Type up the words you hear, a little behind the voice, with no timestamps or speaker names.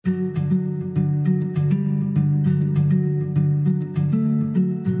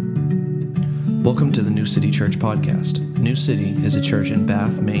Welcome to the New City Church podcast. New City is a church in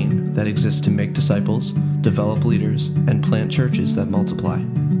Bath, Maine that exists to make disciples, develop leaders, and plant churches that multiply.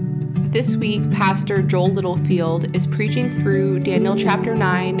 This week, Pastor Joel Littlefield is preaching through Daniel chapter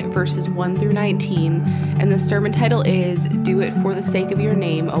 9, verses 1 through 19, and the sermon title is, Do It for the Sake of Your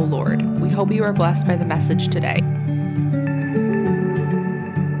Name, O Lord. We hope you are blessed by the message today.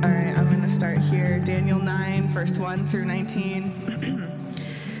 All right, I'm going to start here. Daniel 9, verse 1 through 19.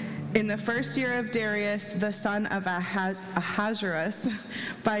 In the first year of Darius, the son of Ahasuerus,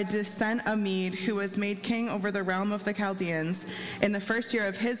 by descent a Mede, who was made king over the realm of the Chaldeans, in the first year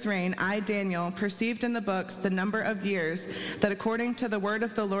of his reign, I, Daniel, perceived in the books the number of years that according to the word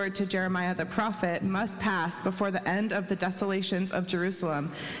of the Lord to Jeremiah the prophet must pass before the end of the desolations of Jerusalem,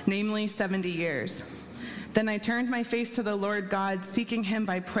 namely 70 years. Then I turned my face to the Lord God, seeking him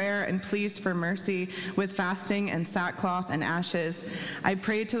by prayer and pleas for mercy, with fasting and sackcloth and ashes. I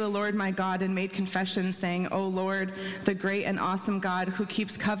prayed to the Lord my God and made confession, saying, O Lord, the great and awesome God, who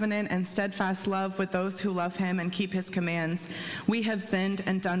keeps covenant and steadfast love with those who love him and keep his commands. We have sinned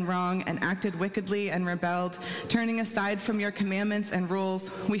and done wrong and acted wickedly and rebelled, turning aside from your commandments and rules.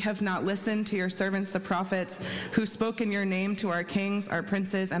 We have not listened to your servants the prophets, who spoke in your name to our kings, our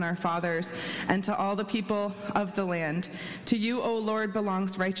princes, and our fathers, and to all the people of the land. To you, O Lord,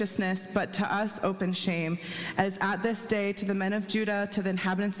 belongs righteousness, but to us open shame, as at this day to the men of Judah, to the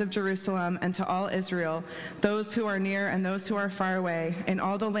inhabitants of Jerusalem, and to all Israel, those who are near and those who are far away, in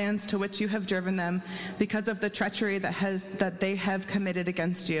all the lands to which you have driven them, because of the treachery that they have committed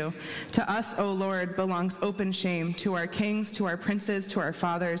against you. To us, O Lord, belongs open shame, to our kings, to our princes, to our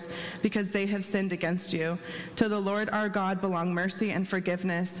fathers, because they have sinned against you. To the Lord our God belong mercy and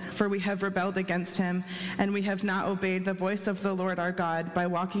forgiveness, for we have rebelled against him, and we have not obeyed the voice of the Lord our God by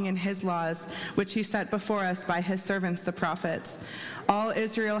walking in his laws, which he set before us by his servants the prophets. All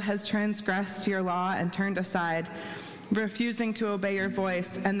Israel has transgressed your law and turned aside, refusing to obey your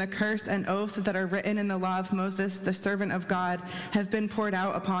voice, and the curse and oath that are written in the law of Moses, the servant of God, have been poured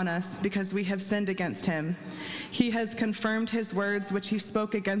out upon us, because we have sinned against him. He has confirmed his words which he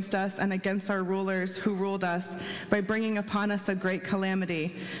spoke against us and against our rulers who ruled us, by bringing upon us a great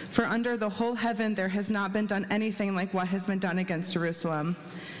calamity. For under the whole heaven there has not been done anything like what has been done against Jerusalem.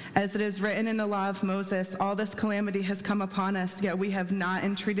 As it is written in the law of Moses, all this calamity has come upon us, yet we have not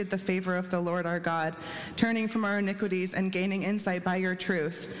entreated the favor of the Lord our God, turning from our iniquities and gaining insight by your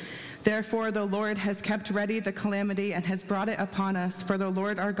truth. Therefore the Lord has kept ready the calamity and has brought it upon us, for the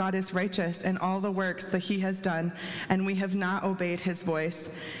Lord our God is righteous in all the works that he has done, and we have not obeyed his voice.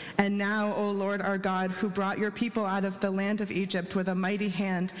 And now, O Lord our God, who brought your people out of the land of Egypt with a mighty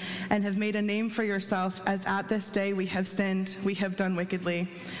hand, and have made a name for yourself, as at this day we have sinned, we have done wickedly.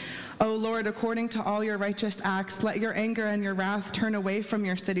 O Lord, according to all your righteous acts, let your anger and your wrath turn away from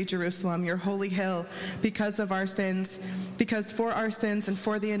your city, Jerusalem, your holy hill, because of our sins. Because for our sins and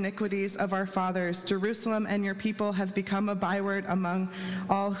for the iniquities of our fathers, Jerusalem and your people have become a byword among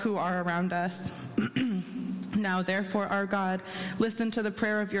all who are around us. Now, therefore, our God, listen to the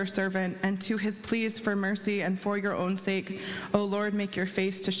prayer of your servant and to his pleas for mercy, and for your own sake, O Lord, make your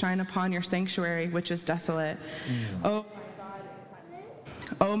face to shine upon your sanctuary, which is desolate.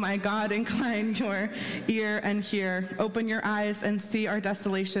 O my God, incline your ear and hear. Open your eyes and see our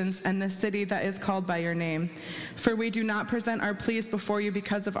desolations and the city that is called by your name. For we do not present our pleas before you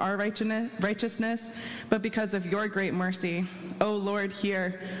because of our righteousness, but because of your great mercy. O Lord,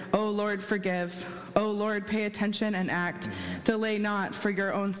 hear. O Lord, forgive. O Lord, pay attention and act. Delay not for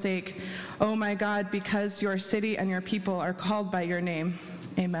your own sake. O my God, because your city and your people are called by your name.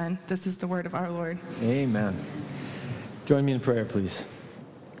 Amen. This is the word of our Lord. Amen. Join me in prayer, please.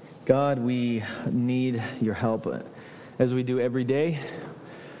 God, we need your help as we do every day.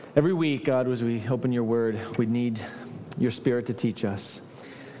 Every week, God, as we open your word, we need your spirit to teach us.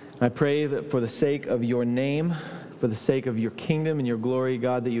 I pray that for the sake of your name, for the sake of your kingdom and your glory,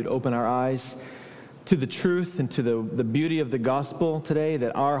 God, that you'd open our eyes to the truth and to the beauty of the gospel today,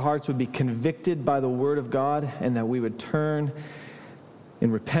 that our hearts would be convicted by the word of God, and that we would turn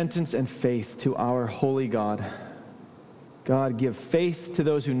in repentance and faith to our holy God. God, give faith to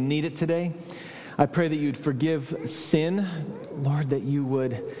those who need it today. I pray that you'd forgive sin, Lord, that you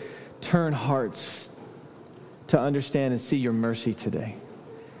would turn hearts to understand and see your mercy today.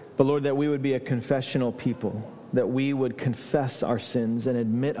 But Lord, that we would be a confessional people, that we would confess our sins and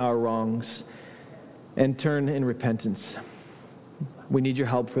admit our wrongs and turn in repentance. We need your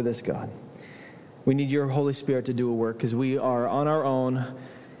help for this, God. We need your Holy Spirit to do a work, because we are on our own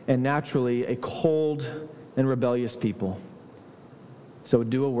and naturally a cold and rebellious people. So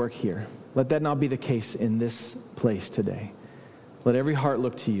do a work here. Let that not be the case in this place today. Let every heart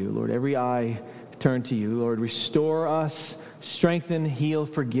look to you, Lord. Every eye turn to you, Lord. Restore us, strengthen, heal,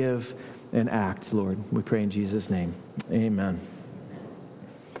 forgive, and act, Lord. We pray in Jesus' name. Amen.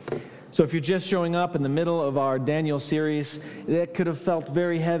 So if you're just showing up in the middle of our Daniel series, that could have felt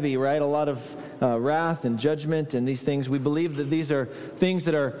very heavy, right? A lot of wrath and judgment and these things. We believe that these are things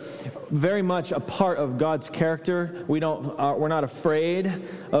that are very much a part of God's character. We're not afraid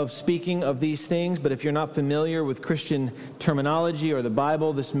of speaking of these things, but if you're not familiar with Christian terminology or the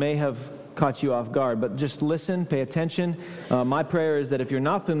Bible, this may have caught you off guard. But just listen, pay attention. My prayer is that if you're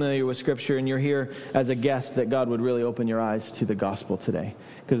not familiar with Scripture and you're here as a guest, that God would really open your eyes to the gospel today,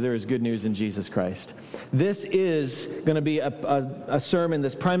 because there is good news in Jesus Christ. This is going to be a sermon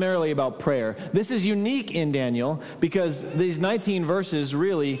that's primarily about prayer. This is unique in Daniel because these 19 verses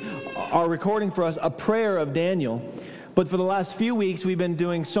really are recording for us a prayer of Daniel. But for the last few weeks, we've been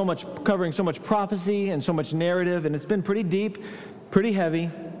covering so much prophecy and so much narrative, and it's been pretty deep, pretty heavy.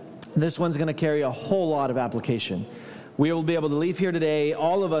 This one's going to carry a whole lot of application. We will be able to leave here today,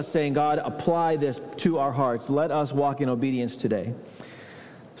 all of us saying, God, apply this to our hearts. Let us walk in obedience today.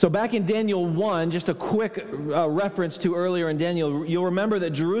 So back in Daniel 1, just a quick reference to earlier in Daniel, you'll remember that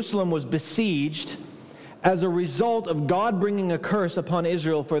Jerusalem was besieged as a result of God bringing a curse upon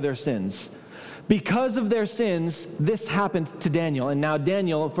Israel for their sins. Because of their sins, this happened to Daniel. And now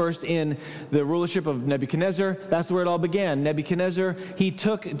Daniel, first in the rulership of Nebuchadnezzar, that's where it all began. Nebuchadnezzar, he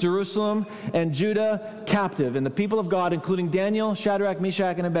took Jerusalem and Judah captive. And the people of God, including Daniel, Shadrach,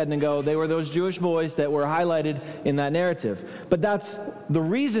 Meshach, and Abednego, they were those Jewish boys that were highlighted in that narrative. But that's the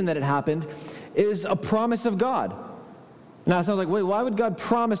reason that it happened is a promise of God. Now it sounds like, wait, why would God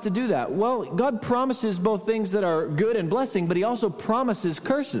promise to do that? Well, God promises both things that are good and blessing, but he also promises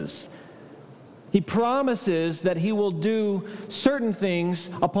curses. He promises that he will do certain things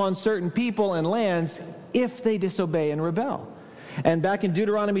upon certain people and lands if they disobey and rebel. And back in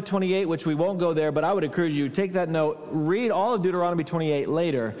Deuteronomy 28, which we won't go there, but I would encourage you, take that note, read all of Deuteronomy 28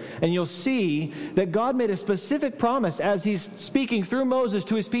 later, and you'll see that God made a specific promise as he's speaking through Moses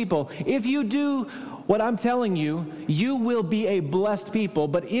to his people. If you do what I'm telling you, you will be a blessed people,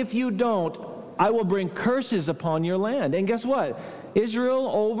 but if you don't, I will bring curses upon your land. And guess what? Israel,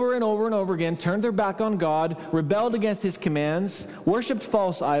 over and over and over again, turned their back on God, rebelled against his commands, worshipped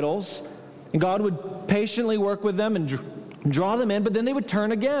false idols, and God would patiently work with them and draw them in, but then they would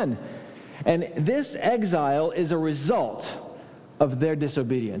turn again. And this exile is a result of their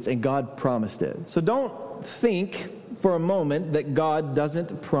disobedience, and God promised it. So don't think for a moment that God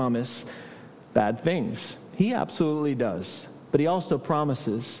doesn't promise bad things. He absolutely does. But he also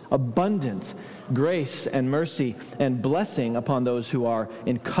promises abundant grace and mercy and blessing upon those who are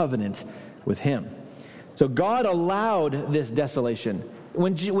in covenant with him. So God allowed this desolation.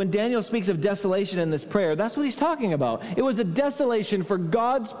 When Daniel speaks of desolation in this prayer, that's what he's talking about. It was a desolation for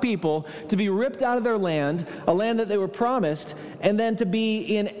God's people to be ripped out of their land, a land that they were promised, and then to be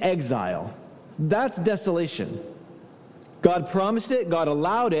in exile. That's desolation. God promised it, God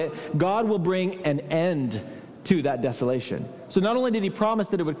allowed it, God will bring an end to that desolation. So not only did he promise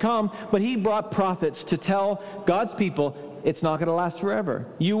that it would come, but he brought prophets to tell God's people, it's not going to last forever.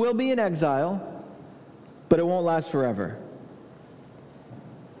 You will be in exile, but it won't last forever.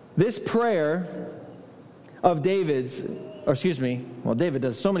 This prayer of David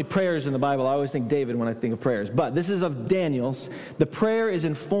does so many prayers in the Bible, I always think David when I think of prayers. But this is of Daniel's. The prayer is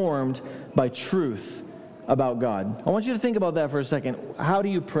informed by truth about God. I want you to think about that for a second. How do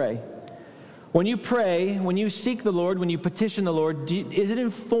you pray? When you pray, when you seek the Lord, when you petition the Lord, is it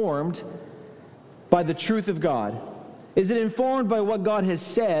informed by the truth of God? Is it informed by what God has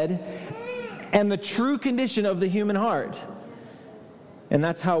said and the true condition of the human heart? And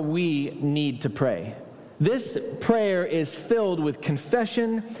that's how we need to pray. This prayer is filled with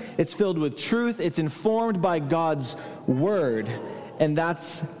confession, it's filled with truth, it's informed by God's word. And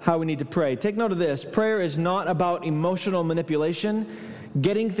that's how we need to pray. Take note of this. Prayer is not about emotional manipulation,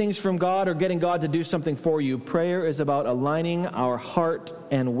 getting things from God or getting God to do something for you. Prayer is about aligning our heart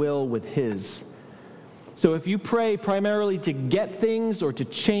and will with his. So if you pray primarily to get things or to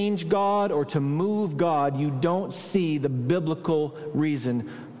change God or to move God, you don't see the biblical reason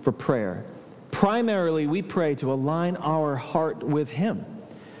for prayer. Primarily, we pray to align our heart with him.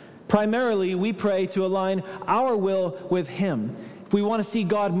 Primarily, we pray to align our will with him. If we want to see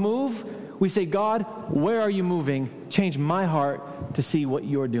God move, we say, God, where are you moving? Change my heart to see what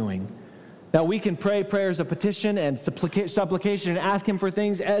you're doing. Now, we can pray prayers of petition and supplication and ask him for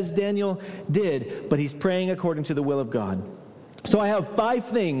things as Daniel did, but he's praying according to the will of God. So I have 5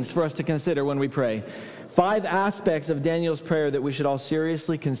 things for us to consider when we pray. 5 aspects of Daniel's prayer that we should all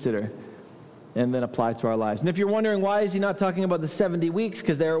seriously consider. and then apply to our lives. And if you're wondering why is he not talking about the 70 weeks,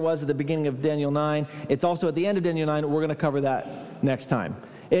 because there it was at the beginning of Daniel 9, it's also at the end of Daniel 9. We're going to cover that next time.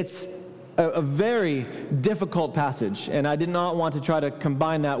 It's a very difficult passage, and I did not want to try to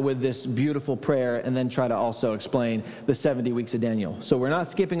combine that with this beautiful prayer and then try to also explain the 70 weeks of Daniel. So we're not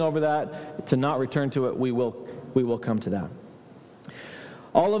skipping over that. To not return to it, we will come to that.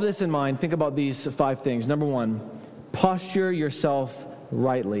 All of this in mind, think about these 5 things. Number 1, posture yourself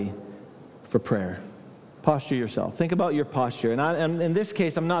rightly for prayer. Posture yourself. Think about your posture. And in this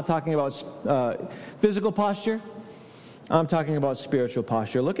case, I'm not talking about physical posture. I'm talking about spiritual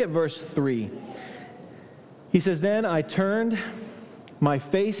posture. Look at verse 3. He says, "Then I turned my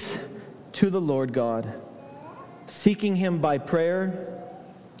face to the Lord God, seeking him by prayer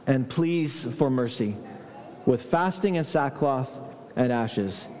and pleas for mercy. With fasting and sackcloth and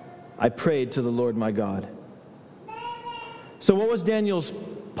ashes, I prayed to the Lord my God." So what was Daniel's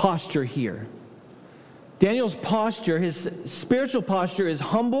posture here? Daniel's posture, his spiritual posture, is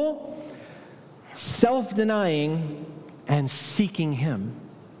humble, self-denying, and seeking him.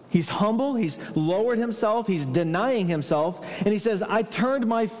 He's humble, he's lowered himself, he's denying himself, and he says, I turned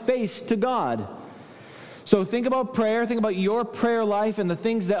my face to God. So think about prayer, think about your prayer life and the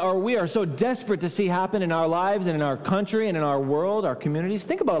things that we are so desperate to see happen in our lives and in our country and in our world, our communities.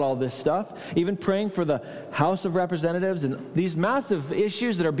 Think about all this stuff, even praying for the House of Representatives and these massive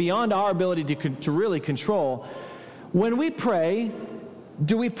issues that are beyond our ability to really control. When we pray,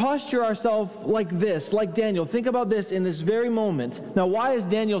 do we posture ourselves like this, like Daniel? Think about this in this very moment. Now, why is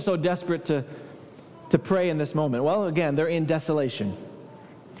Daniel so desperate to pray in this moment? Well, again, they're in desolation.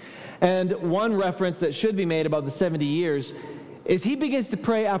 And one reference that should be made about the 70 years is he begins to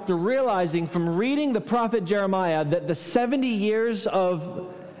pray after realizing from reading the prophet Jeremiah that the 70 years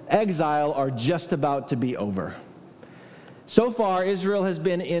of exile are just about to be over. So far, Israel has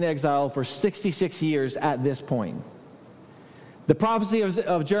been in exile for 66 years at this point. The prophecy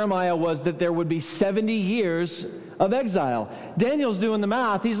of Jeremiah was that there would be 70 years of exile. Daniel's doing the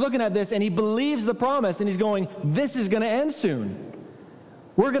math. He's looking at this and he believes the promise and he's going, this is going to end soon.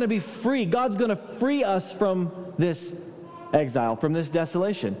 We're going to be free. God's going to free us from this exile, from this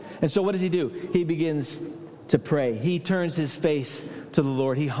desolation. And so what does he do? He begins to pray. He turns his face to the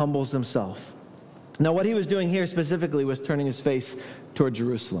Lord. He humbles himself. Now, what he was doing here specifically was turning his face toward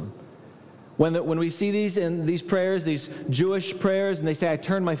Jerusalem. When we see these prayers, these Jewish prayers, and they say, I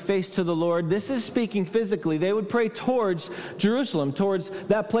turn my face to the Lord, this is speaking physically. They would pray towards Jerusalem, towards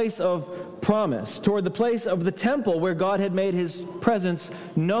that place of promise, toward the place of the temple where God had made his presence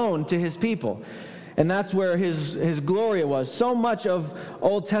known to his people. And that's where his glory was. So much of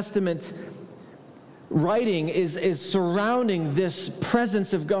Old Testament writing is surrounding this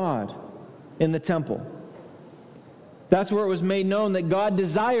presence of God in the temple. That's where it was made known that God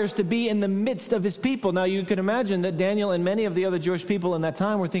desires to be in the midst of his people. Now, you can imagine that Daniel and many of the other Jewish people in that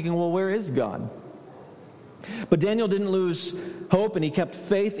time were thinking, well, where is God? But Daniel didn't lose hope, and he kept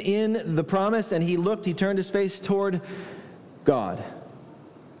faith in the promise, and he turned his face toward God.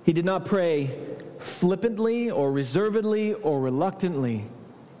 He did not pray flippantly or reservedly or reluctantly.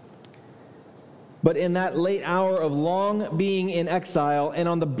 But in that late hour of long being in exile and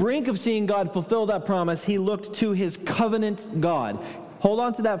on the brink of seeing God fulfill that promise, he looked to his covenant God. Hold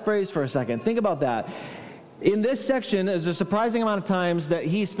on to that phrase for a second. Think about that. In this section, there's a surprising amount of times that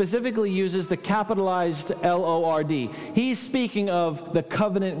he specifically uses the capitalized L-O-R-D. He's speaking of the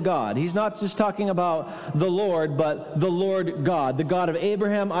covenant God. He's not just talking about the Lord, but the Lord God, the God of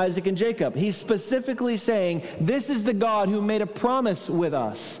Abraham, Isaac, and Jacob. He's specifically saying, this is the God who made a promise with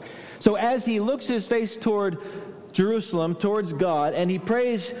us. So as he looks his face toward Jerusalem, towards God, and he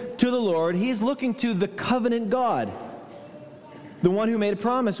prays to the Lord, he's looking to the covenant God, the one who made a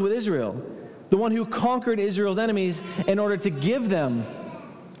promise with Israel, the one who conquered Israel's enemies in order to give them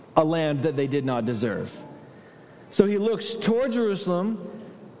a land that they did not deserve. So he looks toward Jerusalem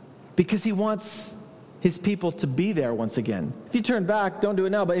because he wants his people to be there once again. If you turn back, don't do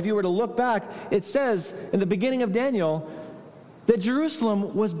it now, but if you were to look back, it says in the beginning of Daniel that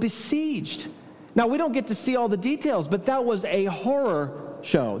Jerusalem was besieged. Now, we don't get to see all the details, but that was a horror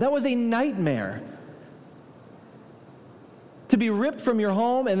show. That was a nightmare. To be ripped from your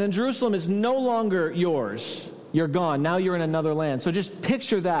home, and then Jerusalem is no longer yours. You're gone. Now you're in another land. So just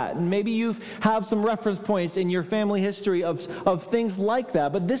picture that. And maybe you have some reference points in your family history of things like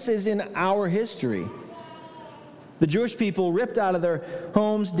that, but this is in our history. The Jewish people ripped out of their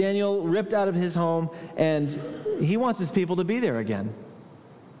homes, Daniel ripped out of his home, and he wants his people to be there again.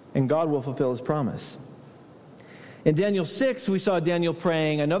 And God will fulfill his promise. In Daniel 6, we saw Daniel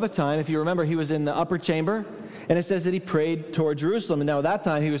praying another time. If you remember, he was in the upper chamber, and it says that he prayed toward Jerusalem. And now at that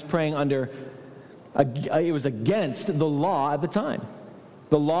time, he was praying under It was against the law at the time.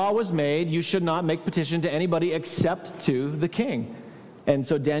 The law was made, you should not make petition to anybody except to the king. And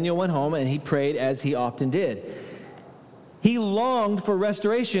so Daniel went home and he prayed as he often did. He longed for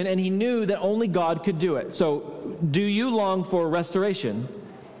restoration, and he knew that only God could do it. So do you long for restoration?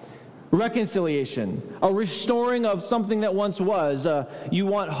 Reconciliation, a restoring of something that once was. You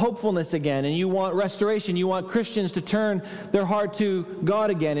want hopefulness again, and you want restoration. You want Christians to turn their heart to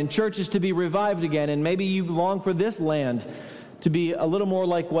God again, and churches to be revived again, and maybe you long for this land to be a little more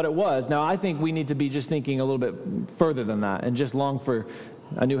like what it was. Now, I think we need to be just thinking a little bit further than that and just long for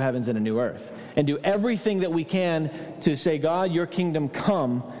a new heavens and a new earth, and do everything that we can to say, God, your kingdom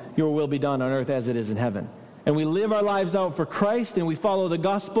come, your will be done on earth as it is in heaven. And we live our lives out for Christ, and we follow the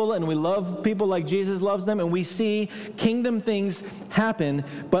gospel, and we love people like Jesus loves them, and we see kingdom things happen,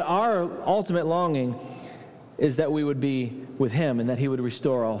 but our ultimate longing is that we would be with him and that he would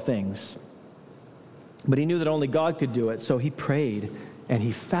restore all things. But he knew that only God could do it, so he prayed and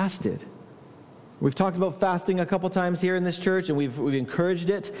he fasted. We've talked about fasting a couple times here in this church, and we've encouraged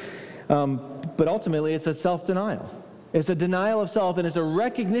it, but ultimately it's a self-denial. It's a denial of self, and it's a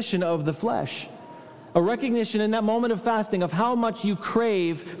recognition of the flesh. A recognition in that moment of fasting of how much you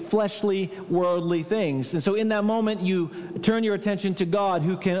crave fleshly, worldly things. And so in that moment, you turn your attention to God,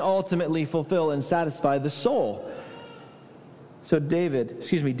 who can ultimately fulfill and satisfy the soul. So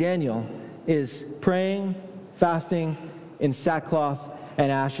Daniel is praying, fasting in sackcloth and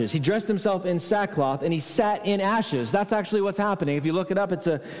ashes. He dressed himself in sackcloth and he sat in ashes. That's actually what's happening. If you look it up, it's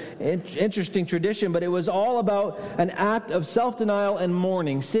an interesting tradition, but it was all about an act of self-denial and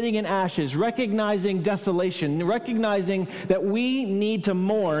mourning, sitting in ashes, recognizing desolation, recognizing that we need to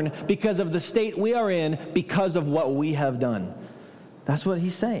mourn because of the state we are in because of what we have done. That's what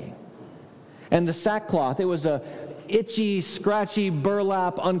he's saying. And the sackcloth, it was a itchy, scratchy,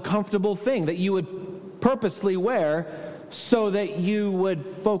 burlap, uncomfortable thing that you would purposely wear so that you would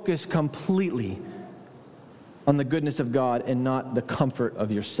focus completely on the goodness of God and not the comfort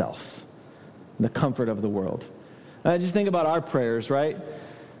of yourself, the comfort of the world. Just think about our prayers, right?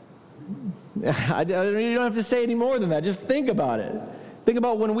 You don't have to say any more than that. Just think about it. Think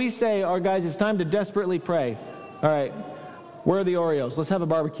about when we say, "All right, guys, it's time to desperately pray." All right, where are the Oreos? Let's have a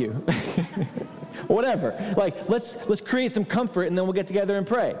barbecue. Whatever. Like, let's create some comfort, and then we'll get together and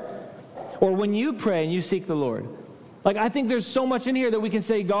pray. Or when you pray and you seek the Lord. Like, I think there's so much in here that we can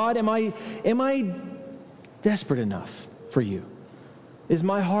say, God, am I desperate enough for you? Is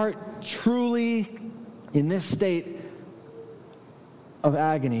my heart truly in this state of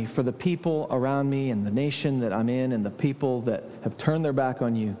agony for the people around me and the nation that I'm in and the people that have turned their back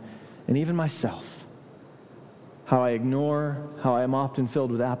on you and even myself? How I ignore, how I am often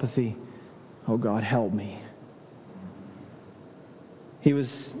filled with apathy. Oh, God, help me. He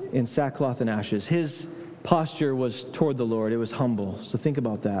was in sackcloth and ashes. His posture was toward the Lord. It was humble. So think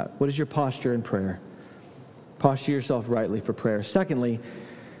about that. What is your posture in prayer? Posture yourself rightly for prayer. Secondly,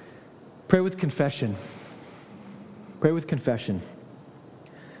 pray with confession. Pray with confession.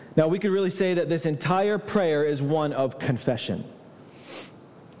 Now, we could really say that this entire prayer is one of confession.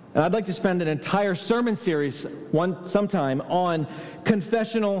 And I'd like to spend an entire sermon series sometime on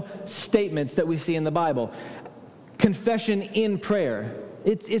confessional statements that we see in the Bible. Confession in prayer.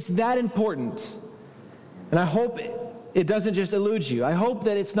 It's that important. And I hope it doesn't just elude you. I hope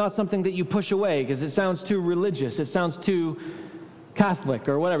that it's not something that you push away because it sounds too religious. It sounds too Catholic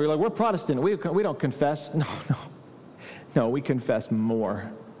or whatever. You're like, we're Protestant. We don't confess. No, we confess more.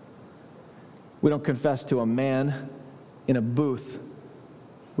 We don't confess to a man in a booth.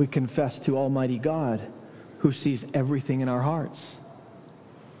 We confess to Almighty God, who sees everything in our hearts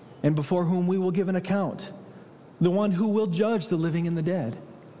and before whom we will give an account, the one who will judge the living and the dead.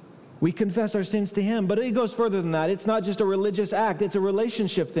 We confess our sins to him, but it goes further than that. It's not just a religious act. It's a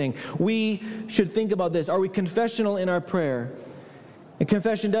relationship thing. We should think about this. Are we confessional in our prayer? And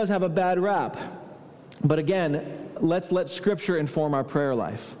confession does have a bad rap. But again, let's let Scripture inform our prayer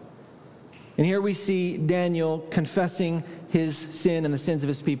life. And here we see Daniel confessing his sin and the sins of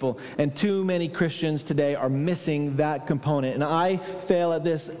his people. And too many Christians today are missing that component. And I fail at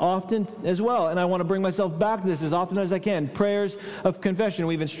this often as well. And I want to bring myself back to this as often as I can. Prayers of confession.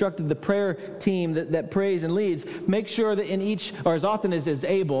 We've instructed the prayer team that prays and leads. Make sure that in each, or as often as is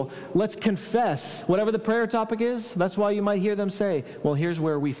able, let's confess whatever the prayer topic is. That's why you might hear them say, well, here's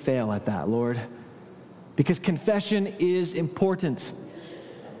where we fail at that, Lord. Because confession is important.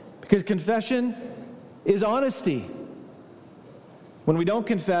 Because confession is honesty. When we don't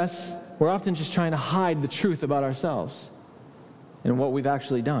confess, we're often just trying to hide the truth about ourselves and what we've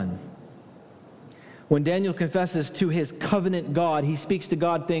actually done. When Daniel confesses to his covenant God, he speaks to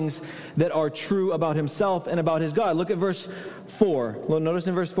God things that are true about himself and about his God. Look at verse 4. Notice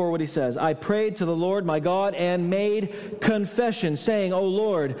in verse 4 what he says. I prayed to the Lord my God and made confession, saying, O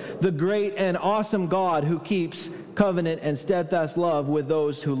Lord, the great and awesome God who keeps covenant and steadfast love with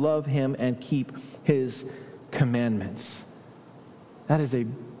those who love him and keep his commandments. That is a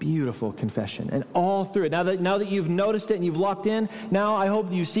beautiful confession. And all through it, now that you've noticed it and you've locked in, now I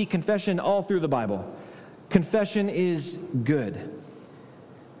hope you see confession all through the Bible. Confession is good.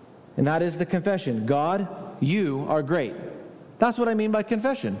 And that is the confession. God, you are great. That's what I mean by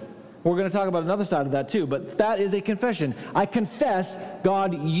confession. We're going to talk about another side of that too, but that is a confession. I confess,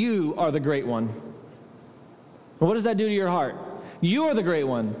 God, you are the great one. And what does that do to your heart? You are the great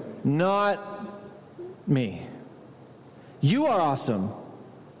one, not me. You are awesome,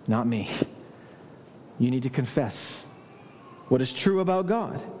 not me. You need to confess what is true about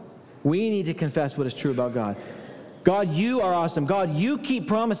God. We need to confess what is true about God. God, you are awesome. God, you keep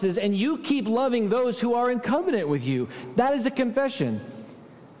promises, and you keep loving those who are in covenant with you. That is a confession.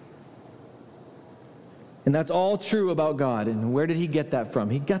 And that's all true about God. And where did he get that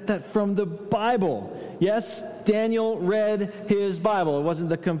from? He got that from the Bible. Yes, Daniel read his Bible. It wasn't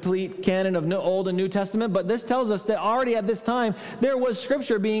the complete canon of Old and New Testament, but this tells us that already at this time there was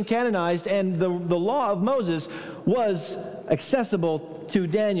Scripture being canonized, and the law of Moses was accessible to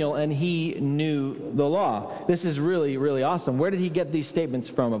Daniel, and he knew the law. This is really, really awesome. Where did he get these statements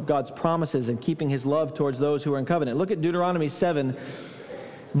from of God's promises and keeping his love towards those who are in covenant? Look at Deuteronomy 7,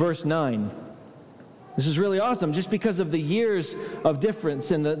 verse 9. This is really awesome just because of the years of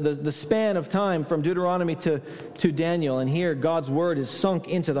difference and the span of time from Deuteronomy to Daniel. And here God's word is sunk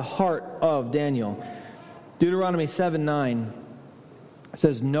into the heart of Daniel. Deuteronomy 7:9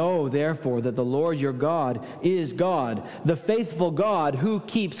 says, Know therefore that the Lord your God is God, the faithful God who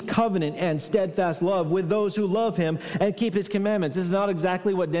keeps covenant and steadfast love with those who love him and keep his commandments. This is not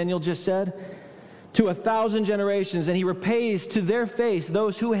exactly what Daniel just said. To 1,000 generations, and he repays to their face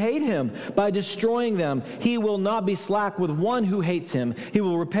those who hate him by destroying them. He will not be slack with one who hates him. He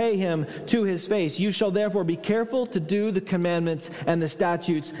will repay him to his face. You shall therefore be careful to do the commandments and the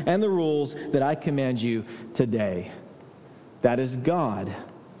statutes and the rules that I command you today. That is God.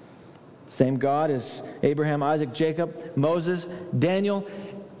 Same God as Abraham, Isaac, Jacob, Moses, Daniel,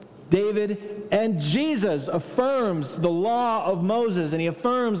 David, and Jesus affirms the law of Moses, and he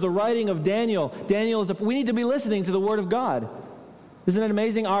affirms the writing of Daniel. We need to be listening to the Word of God. Isn't it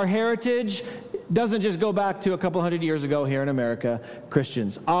amazing? Our heritage doesn't just go back to a couple hundred years ago here in America,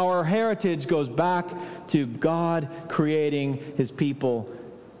 Christians. Our heritage goes back to God creating his people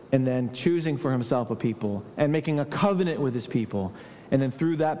and then choosing for himself a people and making a covenant with his people, and then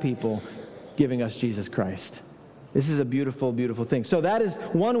through that people giving us Jesus Christ. This is a beautiful, beautiful thing. So that is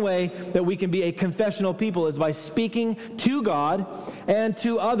one way that we can be a confessional people, is by speaking to God and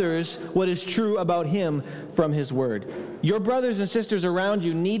to others what is true about him from his word. Your brothers and sisters around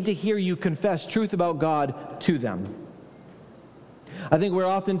you need to hear you confess truth about God to them. I think we're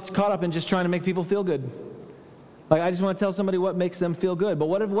often caught up in just trying to make people feel good. Like, I just want to tell somebody what makes them feel good. But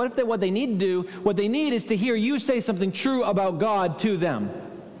what they need is to hear you say something true about God to them.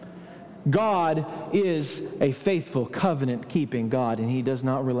 God is a faithful, covenant-keeping God, and he does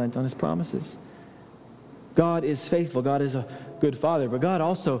not relent on his promises. God is faithful. God is a good father, but God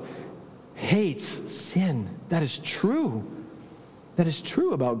also hates sin. That is true. That is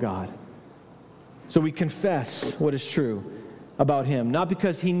true about God. So we confess what is true about him, not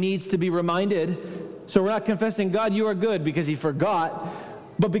because he needs to be reminded. So we're not confessing, God, you are good, because he forgot,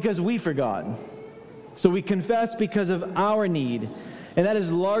 but because we forgot. So we confess because of our need. And that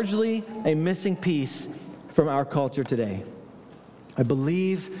is largely a missing piece from our culture today. I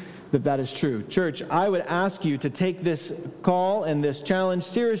believe that is true. Church, I would ask you to take this call and this challenge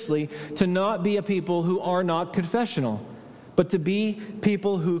seriously, to not be a people who are not confessional, but to be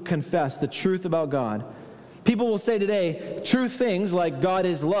people who confess the truth about God. People will say today true things like God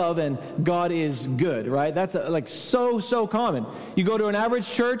is love and God is good, right? That's so common. You go to an average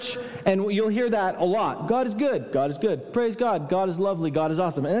church and you'll hear that a lot. God is good. God is good. Praise God. God is lovely. God is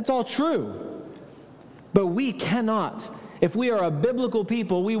awesome. And that's all true. But we cannot. If we are a biblical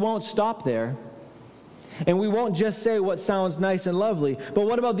people, we won't stop there. And we won't just say what sounds nice and lovely. But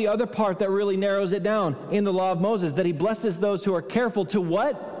what about the other part that really narrows it down in the law of Moses? That he blesses those who are careful to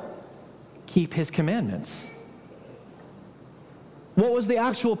what? Keep his commandments. What was the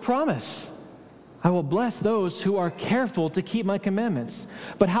actual promise? I will bless those who are careful to keep my commandments.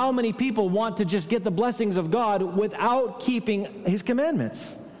 But how many people want to just get the blessings of God without keeping his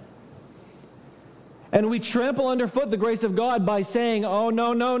commandments? And we trample underfoot the grace of God by saying, oh,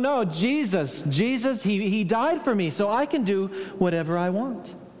 no, Jesus, he died for me, so I can do whatever I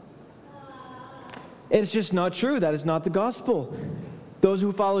want. It's just not true. That is not the gospel. Those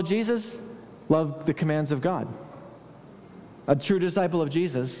who follow Jesus love the commands of God. A true disciple of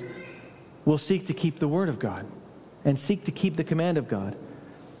Jesus will seek to keep the word of God and seek to keep the command of God.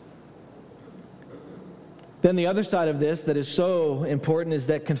 Then the other side of this that is so important is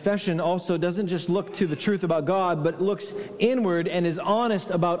that confession also doesn't just look to the truth about God, but looks inward and is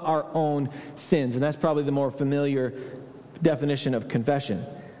honest about our own sins. And that's probably the more familiar definition of confession.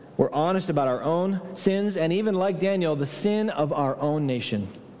 We're honest about our own sins, and even like Daniel, the sin of our own nation.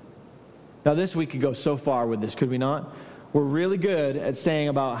 Now this we could go so far with this, could we not? We're really good at saying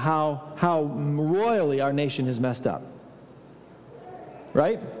about how royally our nation has messed up.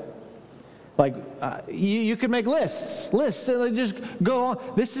 Right? Like, you could make lists, and just go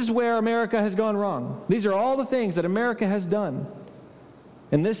on. This is where America has gone wrong. These are all the things that America has done.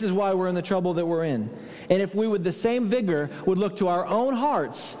 And this is why we're in the trouble that we're in. And if we with the same vigor would look to our own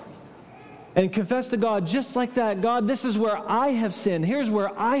hearts and confess to God just like that, God, this is where I have sinned. Here's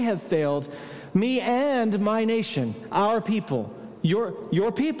where I have failed. Me and my nation, our people,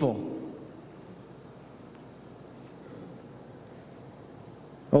 your people.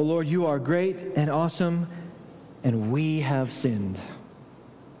 Oh Lord, you are great and awesome, and we have sinned.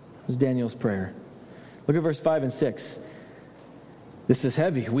 That was Daniel's prayer. Look at verse 5 and 6. This is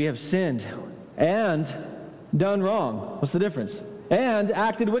heavy. We have sinned and done wrong. What's the difference? And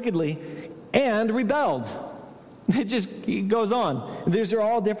acted wickedly and rebelled. It goes on. These are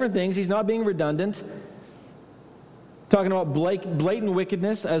all different things. He's not being redundant. Talking about blatant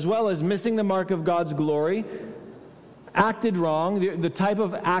wickedness as well as missing the mark of God's glory. Acted wrong, the type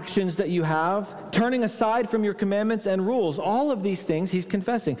of actions that you have, turning aside from your commandments and rules. All of these things he's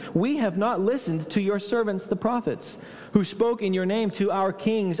confessing. We have not listened to your servants, the prophets, who spoke in your name to our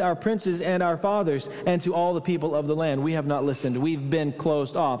kings, our princes, and our fathers, and to all the people of the land. We have not listened. We've been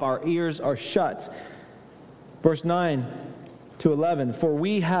closed off. Our ears are shut. Verse 9 to 11, for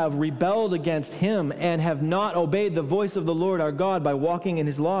we have rebelled against him and have not obeyed the voice of the Lord our God by walking in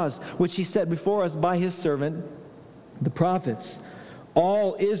his laws, which he set before us by his servant, the prophets.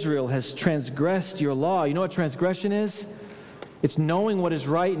 All Israel has transgressed your law. You know what transgression is? It's knowing what is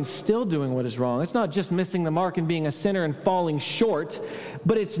right and still doing what is wrong. It's not just missing the mark and being a sinner and falling short,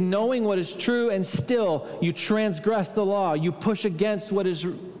 but it's knowing what is true and still you transgress the law. You push against what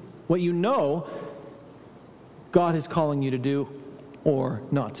you know God is calling you to do or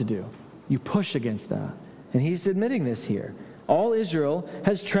not to do. You push against that. And he's admitting this here. All Israel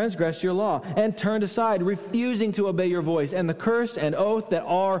has transgressed your law and turned aside, refusing to obey your voice. And the curse and oath that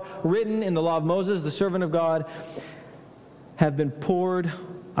are written in the law of Moses, the servant of God, have been poured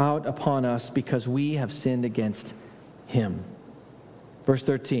out upon us because we have sinned against him. Verse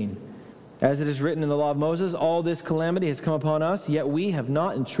 13, as it is written in the law of Moses, all this calamity has come upon us, yet we have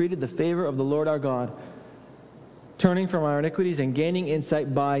not entreated the favor of the Lord our God, turning from our iniquities and gaining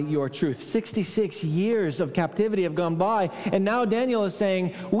insight by your truth. 66 years of captivity have gone by, and now Daniel is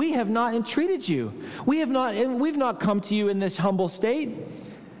saying, we have not entreated you. We've not come to you in this humble state.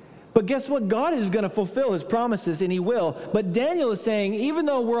 But guess what? God is going to fulfill his promises, and he will. But Daniel is saying, even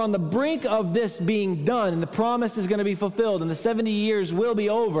though we're on the brink of this being done, and the promise is going to be fulfilled, and the 70 years will be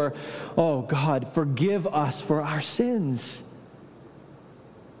over, oh God, forgive us for our sins.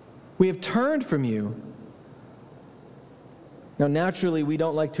 We have turned from you. Now, naturally, we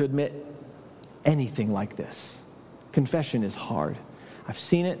don't like to admit anything like this. Confession is hard. I've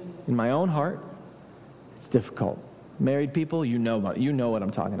seen it in my own heart. It's difficult. Married people, you know what I'm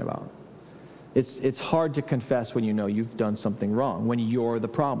talking about. It's hard to confess when you know you've done something wrong, when you're the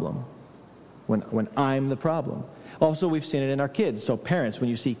problem, when I'm the problem. Also, we've seen it in our kids. So parents, when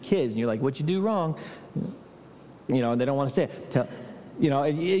you see kids and you're like, what'd you do wrong? And they don't want to say it.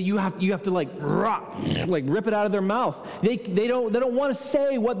 You have to like rip it out of their mouth. They don't want to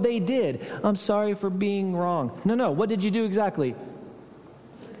say what they did. I'm sorry for being wrong. No. What did you do exactly?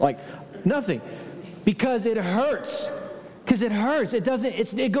 Like nothing, because it hurts. Because it hurts.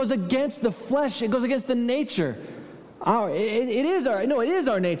 It goes against the flesh. It goes against the nature. It is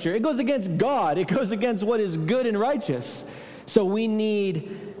our nature. It goes against God. It goes against what is good and righteous. So we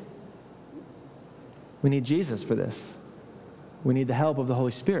need Jesus for this. We need the help of the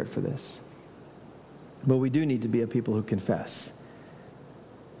Holy Spirit for this. But we do need to be a people who confess.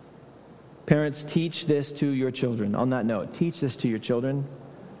 Parents, teach this to your children. On that note, teach this to your children.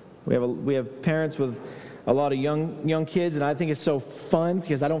 We have parents with a lot of young kids, and I think it's so fun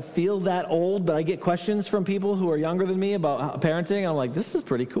because I don't feel that old, but I get questions from people who are younger than me about parenting. I'm like, this is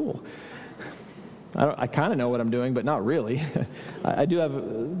pretty cool. I kind of know what I'm doing, but not really. I do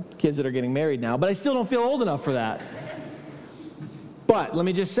have kids that are getting married now, but I still don't feel old enough for that. But let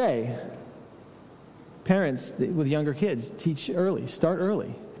me just say, parents with younger kids, teach early, start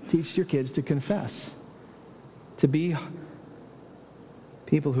early. Teach your kids to confess, to be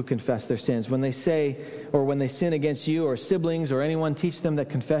people who confess their sins. When they say, or when they sin against you or siblings or anyone, teach them that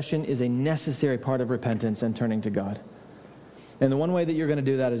confession is a necessary part of repentance and turning to God. And the one way that you're going to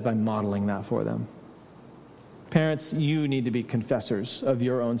do that is by modeling that for them. Parents, you need to be confessors of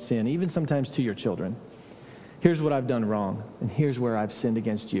your own sin, even sometimes to your children. Here's what I've done wrong, and here's where I've sinned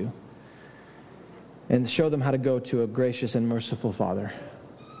against you. And show them how to go to a gracious and merciful Father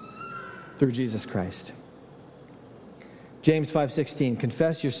through Jesus Christ. James 5:16,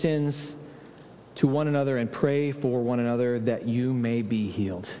 confess your sins to one another and pray for one another that you may be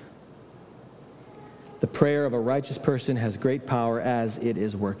healed. The prayer of a righteous person has great power as it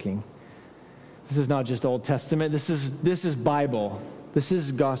is working. This is not just Old Testament. This is Bible. This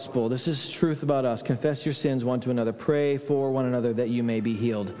is gospel. This is truth about us. Confess your sins one to another. Pray for one another that you may be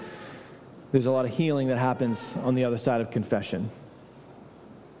healed. There's a lot of healing that happens on the other side of confession.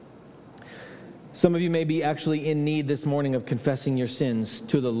 Some of you may be actually in need this morning of confessing your sins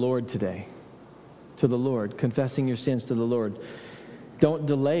to the Lord today. To the Lord. Confessing your sins to the Lord. Don't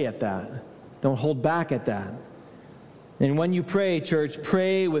delay at that. Don't hold back at that. And when you pray, church,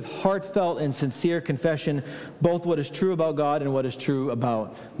 pray with heartfelt and sincere confession, both what is true about God and what is true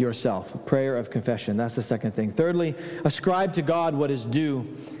about yourself. A prayer of confession. That's the second thing. Thirdly, ascribe to God what is due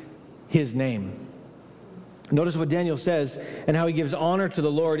His name. Notice what Daniel says and how he gives honor to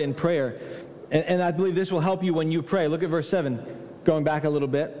the Lord in prayer. And I believe this will help you when you pray. Look at verse 7, going back a little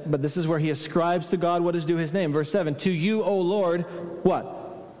bit. But this is where he ascribes to God what is due His name. Verse 7, to you, O Lord,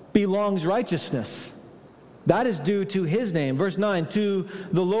 what? Belongs righteousness. That is due to His name. Verse 9, to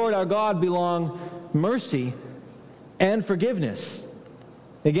the Lord our God belong mercy and forgiveness.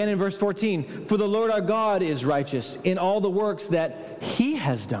 Again in verse 14, for the Lord our God is righteous in all the works that He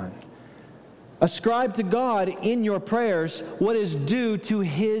has done. Ascribe to God in your prayers what is due to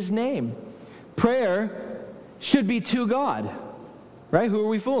His name. Prayer should be to God, right? Who are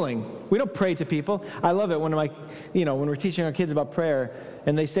we fooling? We don't pray to people. I love it when when we're teaching our kids about prayer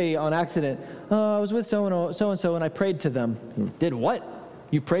and they say on accident, I was with so-and-so and I prayed to them. Did what?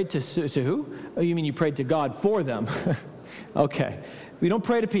 You prayed to who? Oh, you mean you prayed to God for them? Okay. We don't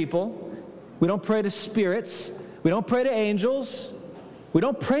pray to people. We don't pray to spirits. We don't pray to angels. We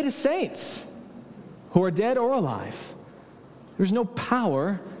don't pray to saints who are dead or alive. There's no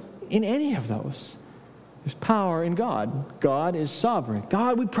power in any of those. There's power in God. God is sovereign.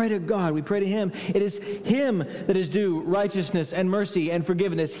 God, we pray to God. We pray to Him. It is Him that is due righteousness and mercy and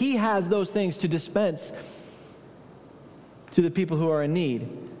forgiveness. He has those things to dispense to the people who are in need.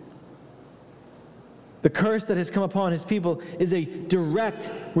 The curse that has come upon His people is a direct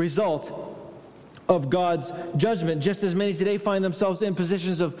result of God's judgment. Just as many today find themselves in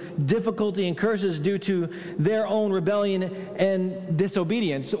positions of difficulty and curses due to their own rebellion and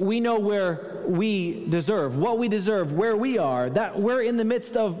disobedience. We know where we deserve, what we deserve, where we are, that we're in the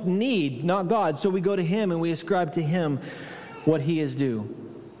midst of need, not God. So we go to Him and we ascribe to Him what He is due.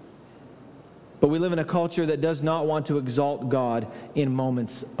 But we live in a culture that does not want to exalt God in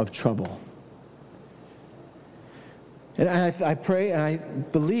moments of trouble. And I pray and I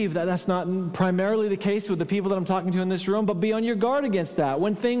believe that that's not primarily the case with the people that I'm talking to in this room, but be on your guard against that.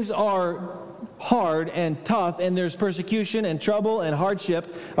 When things are hard and tough and there's persecution and trouble and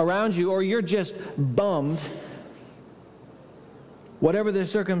hardship around you, or you're just bummed, whatever the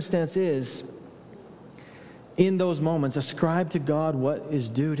circumstance is, in those moments, ascribe to God what is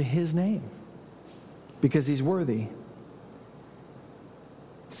due to His name, because He's worthy.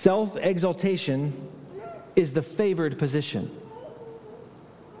 Self-exaltation is the favored position.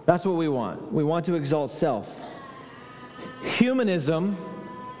 That's what we want. We want to exalt self. Humanism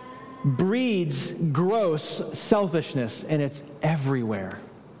breeds gross selfishness, and it's everywhere.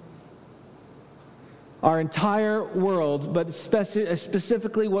 Our entire world, but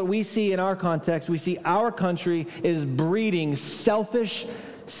specifically what we see in our context, we see our country is breeding selfish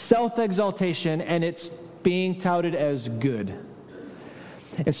self-exaltation, and it's being touted as good.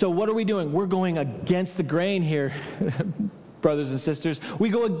 And so what are we doing? We're going against the grain here, brothers and sisters. We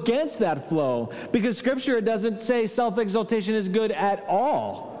go against that flow because Scripture doesn't say self-exaltation is good at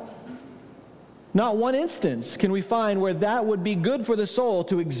all. Not one instance can we find where that would be good for the soul,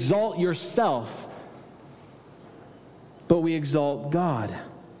 to exalt yourself. But we exalt God.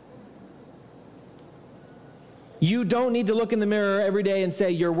 You don't need to look in the mirror every day and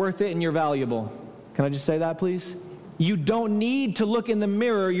say you're worth it and you're valuable. Can I just say that, please? You don't need to look in the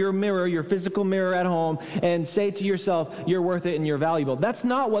mirror, your physical mirror at home, and say to yourself, you're worth it and you're valuable. That's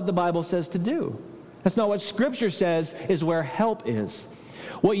not what the Bible says to do. That's not what Scripture says is where help is.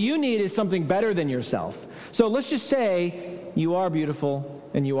 What you need is something better than yourself. So let's just say you are beautiful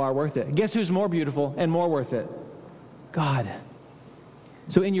and you are worth it. Guess who's more beautiful and more worth it? God.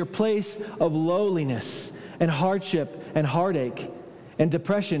 So in your place of lowliness and hardship and heartache and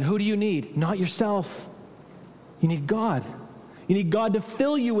depression, who do you need? Not yourself. You need God. You need God to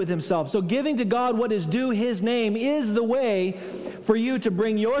fill you with himself. So giving to God what is due his name is the way for you to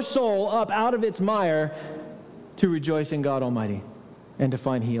bring your soul up out of its mire to rejoice in God Almighty and to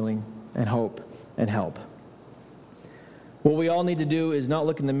find healing and hope and help. What we all need to do is not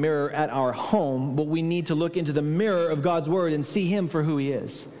look in the mirror at our home, but we need to look into the mirror of God's Word and see him for who he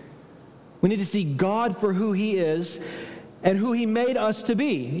is. We need to see God for who he is and who he made us to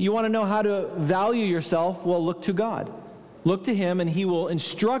be. You want to know how to value yourself? Well, look to God. Look to him, and he will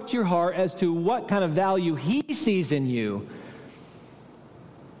instruct your heart as to what kind of value he sees in you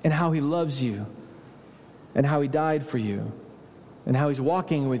and how he loves you and how he died for you and how he's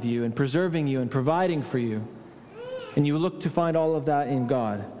walking with you and preserving you and providing for you. And you look to find all of that in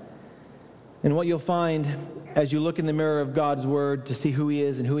God. And what you'll find as you look in the mirror of God's Word to see who he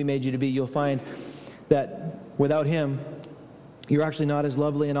is and who he made you to be, you'll find that without him, you're actually not as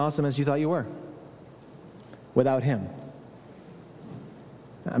lovely and awesome as you thought you were. Without him.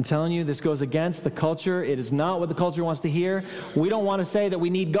 I'm telling you, this goes against the culture. It is not what the culture wants to hear. We don't want to say that we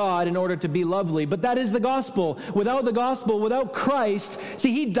need God in order to be lovely, but that is the gospel. Without the gospel, without Christ,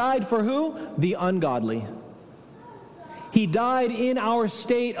 see, he died for who? The ungodly. He died in our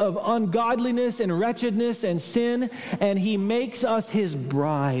state of ungodliness and wretchedness and sin, and he makes us his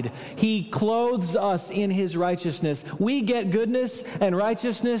bride. He clothes us in his righteousness. We get goodness and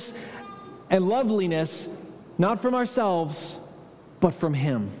righteousness and loveliness, not from ourselves, but from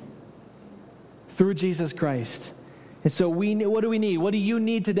him, through Jesus Christ. And so what do we need? What do you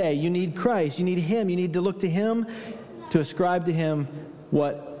need today? You need Christ. You need him. You need to look to him, to ascribe to him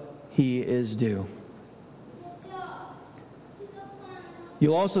what he is due.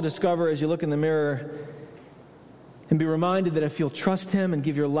 You'll also discover as you look in the mirror and be reminded that if you'll trust him and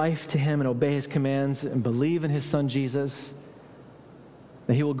give your life to him and obey his commands and believe in his son Jesus,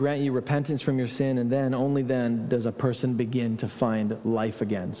 that he will grant you repentance from your sin, and then, only then, does a person begin to find life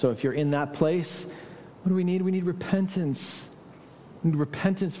again. So if you're in that place, what do we need? We need repentance. We need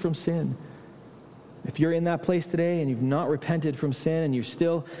repentance from sin. If you're in that place today and you've not repented from sin and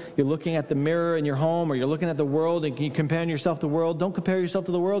you're looking at the mirror in your home, or you're looking at the world and you're comparing yourself to the world, don't compare yourself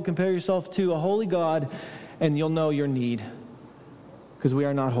to the world. Compare yourself to a holy God, and you'll know your need. Because we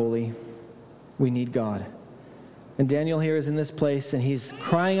are not holy. We need God. And Daniel here is in this place, and he's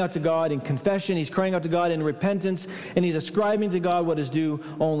crying out to God in confession. He's crying out to God in repentance, and he's ascribing to God what is due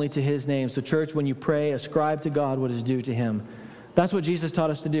only to his name. So church, when you pray, ascribe to God what is due to him. That's what Jesus taught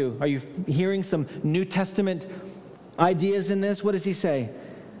us to do. Are you hearing some New Testament ideas in this? What does he say?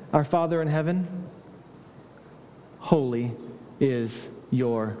 Our Father in heaven, holy is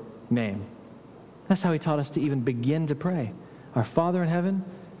your name. That's how he taught us to even begin to pray. Our Father in heaven,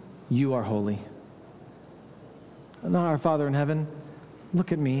 you are holy. Not our Father in heaven,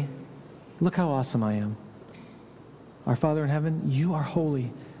 look at me. Look how awesome I am. Our Father in heaven, you are holy.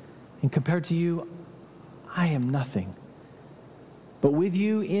 And compared to you, I am nothing. But with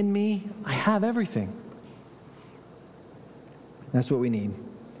you, in me, I have everything. That's what we need.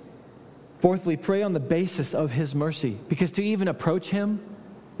 Fourthly, pray on the basis of his mercy. Because to even approach him,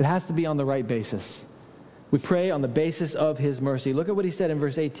 it has to be on the right basis. We pray on the basis of his mercy. Look at what he said in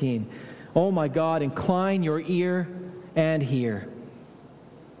verse 18. Oh my God, incline your ear and hear.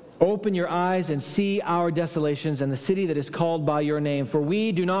 Open your eyes and see our desolations and the city that is called by your name. For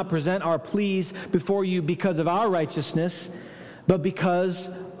we do not present our pleas before you because of our righteousness, but because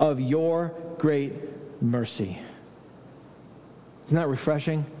of your great mercy. Isn't that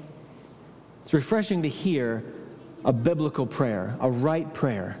refreshing? It's refreshing to hear a biblical prayer, a right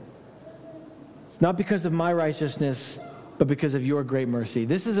prayer. It's not because of my righteousness, but because of your great mercy.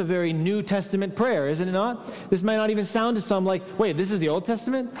 This is a very New Testament prayer, isn't it not? This might not even sound to some like, wait, this is the Old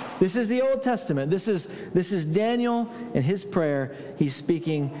Testament? This is the Old Testament. This is Daniel and his prayer. He's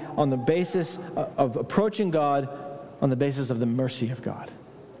speaking on the basis of approaching God on the basis of the mercy of God.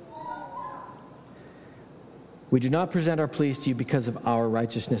 We do not present our pleas to you because of our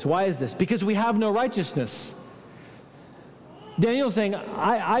righteousness. Why is this? Because we have no righteousness. Daniel's saying,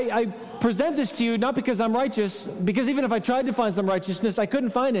 I present this to you not because I'm righteous, because even if I tried to find some righteousness, I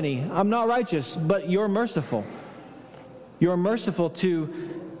couldn't find any. I'm not righteous, but you're merciful. You're merciful to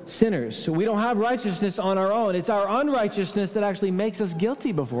sinners. So we don't have righteousness on our own. It's our unrighteousness that actually makes us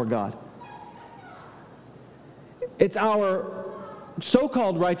guilty before God. It's our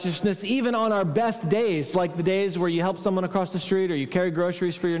so-called righteousness even on our best days, like the days where you help someone across the street or you carry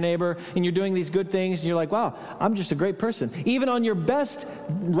groceries for your neighbor and you're doing these good things and you're like, wow, I'm just a great person. Even on your best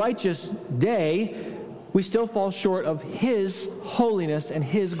righteous day, we still fall short of His holiness and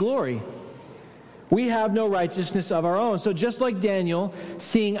His glory. We have no righteousness of our own. So just like Daniel,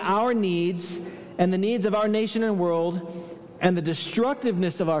 seeing our needs and the needs of our nation and world and the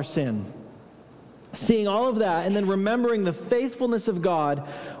destructiveness of our sin, seeing all of that and then remembering the faithfulness of God,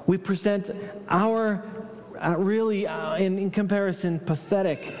 we present our in comparison,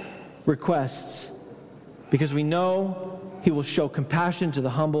 pathetic requests because we know He will show compassion to the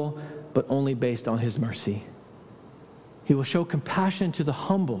humble, but only based on His mercy. He will show compassion to the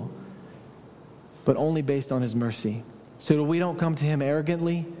humble, but only based on His mercy. So that we don't come to Him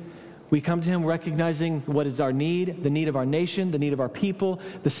arrogantly. We come to Him recognizing what is our need, the need of our nation, the need of our people,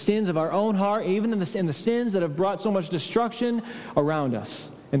 the sins of our own heart, even in the sins that have brought so much destruction around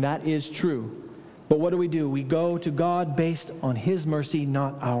us. And that is true. But what do? We go to God based on His mercy,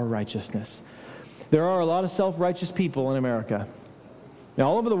 not our righteousness. There are a lot of self-righteous people in America. Now,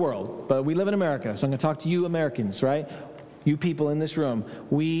 all over the world, but we live in America, so I'm going to talk to you Americans, right? You people in this room,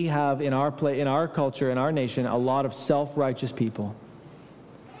 we have in our culture, in our nation, a lot of self-righteous people.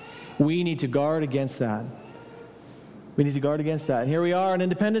 We need to guard against that. We need to guard against that. And here we are on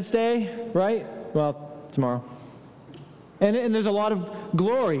Independence Day, right? Well, tomorrow. And there's a lot of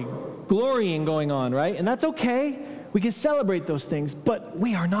glorying going on, right? And that's okay. We can celebrate those things, but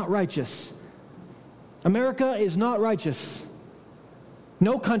we are not righteous. America is not righteous.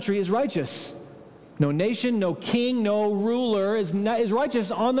 No country is righteous. No nation, no king, no ruler is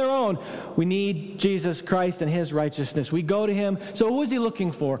righteous on their own. We need Jesus Christ and His righteousness. We go to Him. So who is He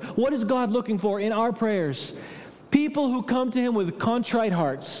looking for? What is God looking for in our prayers? People who come to Him with contrite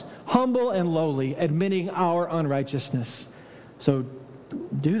hearts, humble and lowly, admitting our unrighteousness. So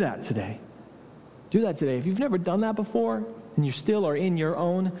do that today. Do that today. If you've never done that before, and you still are in your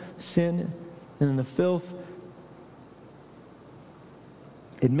own sin and in the filth,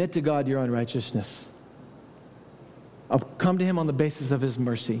 admit to God your unrighteousness. Come to Him on the basis of His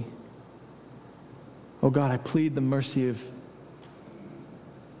mercy. Oh God, I plead the mercy of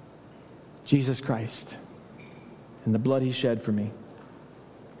Jesus Christ and the blood He shed for me.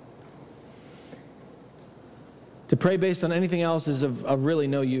 To pray based on anything else is of really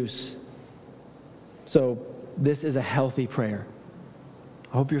no use. So this is a healthy prayer.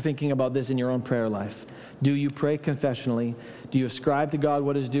 I hope you're thinking about this in your own prayer life. Do you pray confessionally? Do you ascribe to God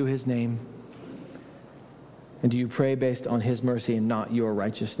what is due His name? And do you pray based on His mercy and not your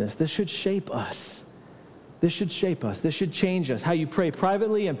righteousness? This should shape us. This should shape us. This should change us. How you pray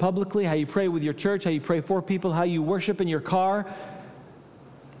privately and publicly, how you pray with your church, how you pray for people, how you worship in your car,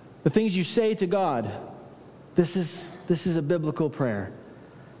 the things you say to God. This is a biblical prayer.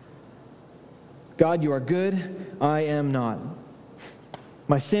 God, you are good. I am not.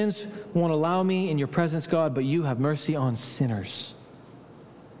 My sins won't allow me in your presence, God, but you have mercy on sinners.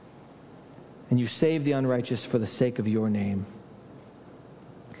 And you save the unrighteous for the sake of your name.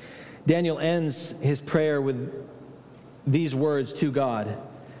 Daniel ends his prayer with these words to God.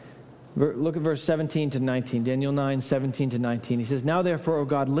 Look at verse 17 to 19, Daniel 9, 17 to 19. He says, "Now therefore, O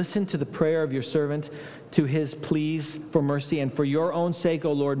God, listen to the prayer of your servant, to his pleas for mercy, and for your own sake,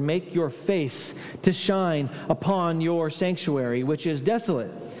 O Lord, make your face to shine upon your sanctuary, which is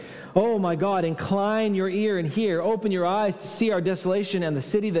desolate. Oh my God, incline your ear and hear. Open your eyes to see our desolation and the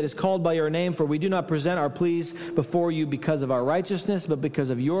city that is called by your name. For we do not present our pleas before you because of our righteousness, but because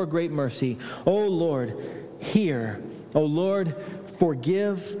of your great mercy. O Lord, hear. O Lord,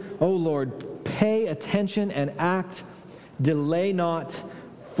 forgive. O Lord, pay attention and act. Delay not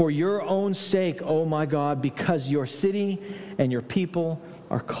for your own sake, O my God, because your city and your people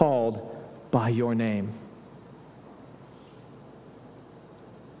are called by your name."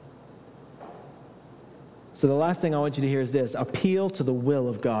 So the last thing I want you to hear is this: appeal to the will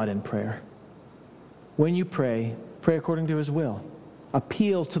of God in prayer. When you pray, pray according to His will.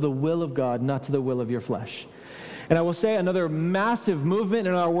 Appeal to the will of God, not to the will of your flesh. And I will say another massive movement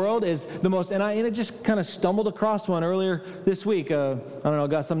in our world is the most, and I just kind of stumbled across one earlier this week. I don't know, I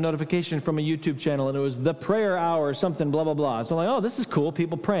got some notification from a YouTube channel, and it was the prayer hour or something, blah, blah, blah. So I'm like, oh, this is cool,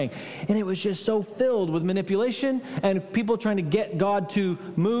 people praying. And it was just so filled with manipulation and people trying to get God to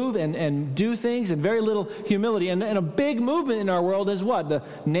move and do things, and very little humility. And a big movement in our world is what? The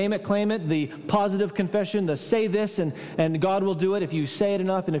name it, claim it, the positive confession, the say this, and God will do it if you say it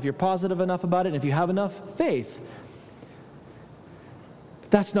enough, and if you're positive enough about it, and if you have enough faith.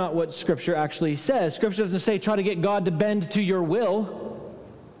 That's not what Scripture actually says. Scripture doesn't say try to get God to bend to your will.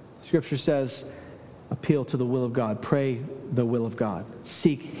 Scripture says appeal to the will of God. Pray the will of God.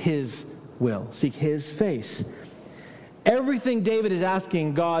 Seek His will. Seek His face. Everything David is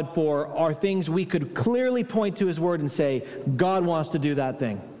asking God for are things we could clearly point to His Word and say, God wants to do that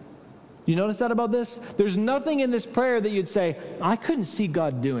thing. You notice that about this? There's nothing in this prayer that you'd say, I couldn't see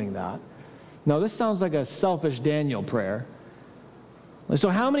God doing that. No, this sounds like a selfish Daniel prayer. So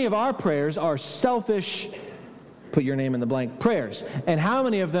how many of our prayers are selfish, put your name in the blank, prayers? And how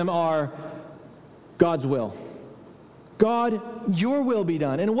many of them are God's will? God, your will be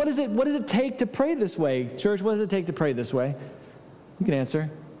done. And what does it take to pray this way? Church, what does it take to pray this way? You can answer.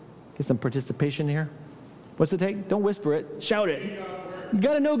 Get some participation here. What's it take? Don't whisper it. Shout it. You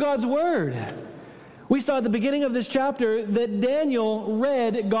got to know God's word. We saw at the beginning of this chapter that Daniel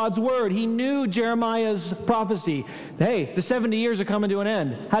read God's word. He knew Jeremiah's prophecy. Hey, the 70 years are coming to an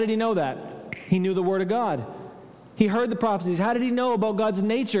end. How did he know that? He knew the word of God. He heard the prophecies. How did he know about God's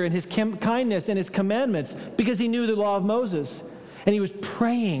nature and His kindness and His commandments? Because he knew the law of Moses. And he was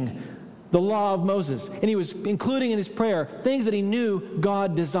praying the law of Moses. And he was including in his prayer things that he knew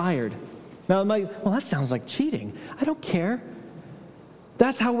God desired. Now I'm like, well, that sounds like cheating. I don't care.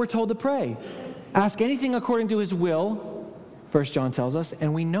 That's how we're told to pray. Ask anything according to His will, 1 John tells us,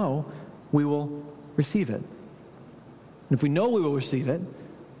 and we know we will receive it. And if we know we will receive it,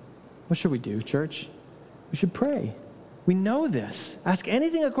 what should we do, church? We should pray. We know this. Ask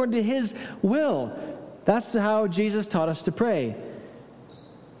anything according to His will. That's how Jesus taught us to pray.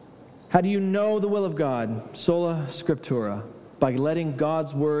 How do you know the will of God? Sola Scriptura. By letting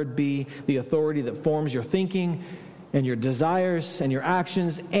God's word be the authority that forms your thinking and your desires and your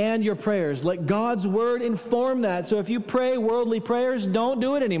actions and your prayers. Let God's word inform that. So if you pray worldly prayers, don't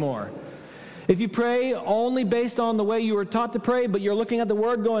do it anymore. If you pray only based on the way you were taught to pray, but you're looking at the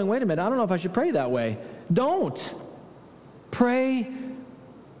word going, wait a minute, I don't know if I should pray that way. Don't. Pray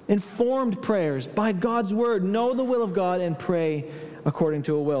informed prayers by God's word. Know the will of God and pray according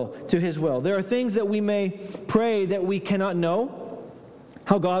to His will. There are things that we may pray that we cannot know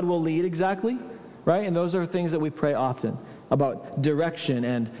how God will lead exactly, right? And those are things that we pray often about direction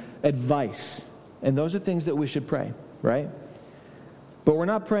and advice. And those are things that we should pray, right? But we're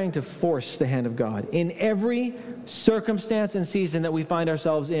not praying to force the hand of God. In every circumstance and season that we find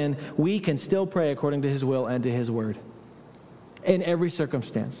ourselves in, we can still pray according to His will and to His word. In every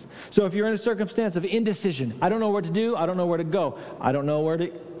circumstance. So if you're in a circumstance of indecision, I don't know where to do, I don't know where to go, I don't know where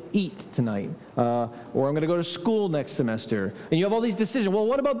to eat tonight, or I'm going to go to school next semester, and you have all these decisions. Well,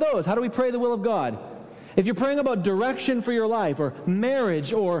 what about those? How do we pray the will of God? If you're praying about direction for your life, or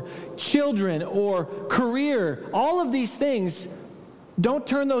marriage, or children, or career, all of these things, don't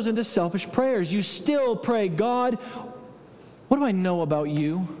turn those into selfish prayers. You still pray, God, what do I know about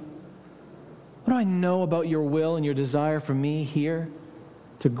you? What do I know about your will and your desire for me here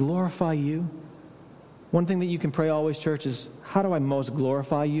to glorify you? One thing that you can pray always, church, is how do I most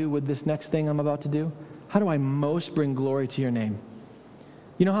glorify you with this next thing I'm about to do? How do I most bring glory to your name?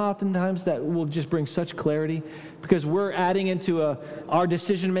 You know how oftentimes that will just bring such clarity? Because we're adding into our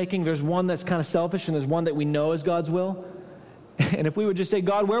decision making, there's one that's kind of selfish and there's one that we know is God's will. And if we would just say,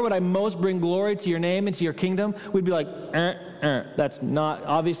 God, where would I most bring glory to your name and to your kingdom? We'd be like, that's not,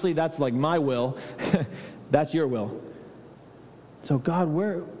 obviously that's like my will. That's your will. So God,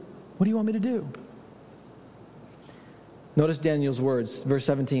 what do you want me to do? Notice Daniel's words, verse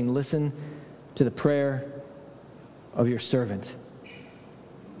 17, listen to the prayer of your servant.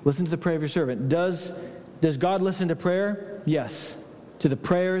 Listen to the prayer of your servant. Does God listen to prayer? Yes, to the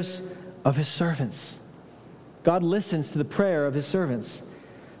prayers of His servants. God listens to the prayer of His servants.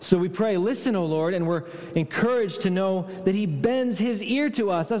 So we pray, listen, O Lord, and we're encouraged to know that He bends His ear to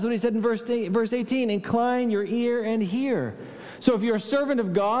us. That's what He said in verse 18, incline your ear and hear. So if you're a servant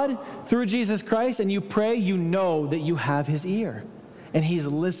of God through Jesus Christ and you pray, you know that you have His ear. And He's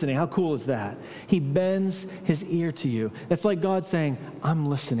listening. How cool is that? He bends His ear to you. That's like God saying, I'm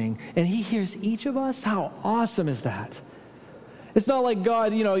listening. And He hears each of us. How awesome is that? It's not like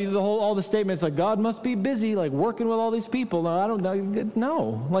God, all the statements like God must be busy, like working with all these people. No, I don't know.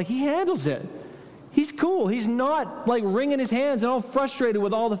 No, like He handles it. He's cool. He's not like wringing His hands and all frustrated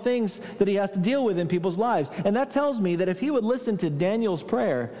with all the things that He has to deal with in people's lives. And that tells me that if He would listen to Daniel's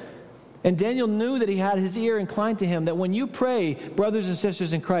prayer, and Daniel knew that he had his ear inclined to him, that when you pray, brothers and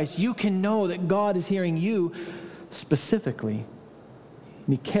sisters in Christ, you can know that God is hearing you specifically.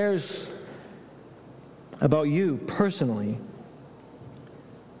 And He cares about you personally.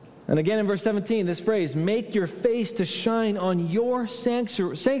 And again in verse 17, this phrase, make your face to shine on your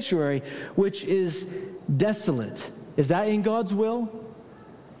sanctuary, which is desolate. Is that in God's will?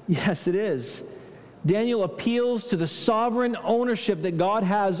 Yes, it is. Daniel appeals to the sovereign ownership that God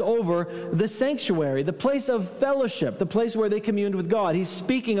has over the sanctuary, the place of fellowship, the place where they communed with God. He's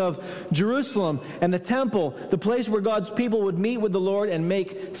speaking of Jerusalem and the temple, the place where God's people would meet with the Lord and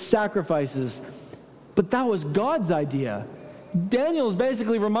make sacrifices. But that was God's idea. Daniel is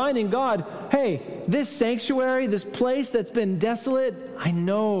basically reminding God, hey, this sanctuary, this place that's been desolate, I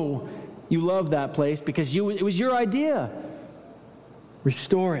know you love that place because it was your idea.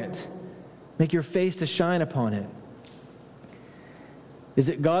 Restore it. Make your face to shine upon it. Is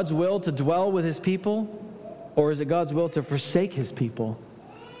it God's will to dwell with his people, or is it God's will to forsake his people?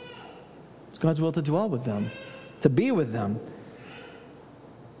 It's God's will to dwell with them, to be with them.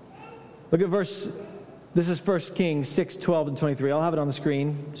 Look at this is 1 Kings 6, 12 and 23. I'll have it on the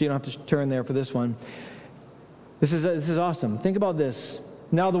screen, so you don't have to turn there for this one. This is awesome. Think about this.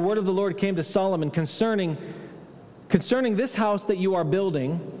 Now the word of the Lord came to Solomon concerning this house that you are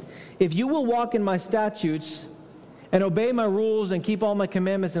building. If you will walk in my statutes and obey my rules and keep all my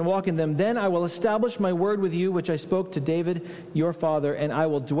commandments and walk in them, then I will establish my word with you, which I spoke to David, your father, and I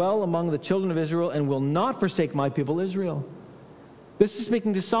will dwell among the children of Israel and will not forsake my people Israel. This is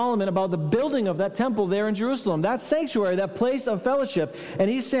speaking to Solomon about the building of that temple there in Jerusalem, that sanctuary, that place of fellowship. And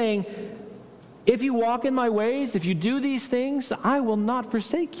he's saying, if you walk in my ways, if you do these things, I will not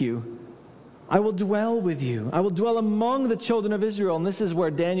forsake you. I will dwell with you. I will dwell among the children of Israel. And this is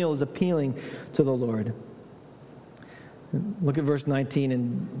where Daniel is appealing to the Lord. Look at verse 19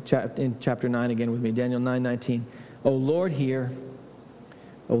 in chapter 9 again with me. Daniel 9:19. O Lord, hear.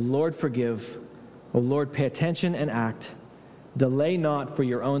 O Lord, forgive. O Lord, pay attention and act. Delay not for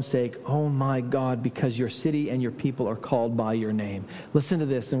your own sake, oh my God, because your city and your people are called by your name. Listen to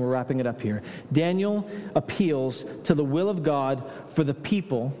this, and we're wrapping it up here. Daniel appeals to the will of God for the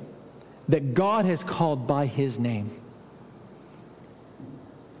people that God has called by his name.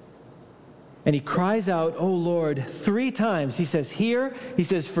 And he cries out, oh Lord, 3 times. He says, hear, he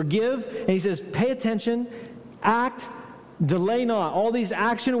says, forgive, and he says, pay attention, act, delay not. All these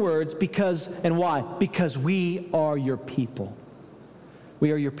action words because, and why? Because we are your people.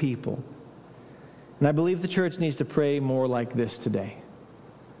 We are your people. And I believe the church needs to pray more like this today.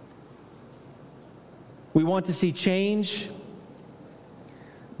 We want to see change,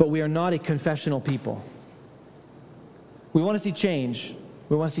 but we are not a confessional people. We want to see change.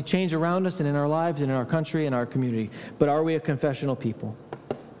 We want to see change around us and in our lives and in our country and our community. But are we a confessional people?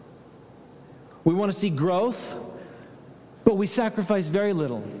 We want to see growth, but we sacrifice very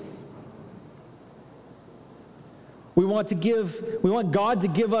little. We want God to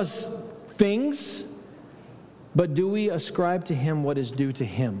give us things, but do we ascribe to him what is due to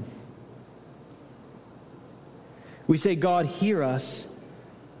him? We say, God, hear us,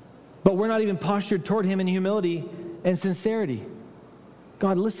 but we're not even postured toward him in humility and sincerity.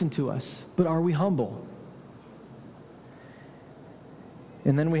 God, listen to us, but are we humble?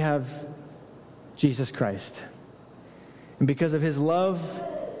 And then we have Jesus Christ. And because of his love,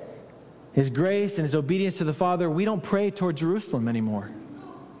 his grace, and his obedience to the Father, we don't pray toward Jerusalem anymore.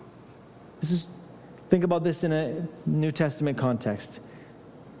 Think about this in a New Testament context.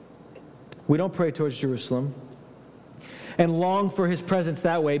 We don't pray towards Jerusalem and long for his presence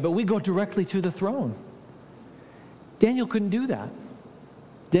that way, but we go directly to the throne. Daniel couldn't do that.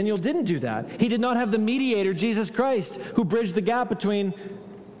 Daniel didn't do that. He did not have the mediator, Jesus Christ, who bridged the gap between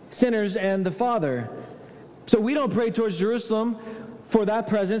sinners and the Father. So we don't pray towards Jerusalem for that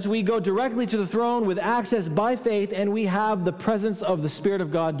presence. We go directly to the throne with access by faith, and we have the presence of the Spirit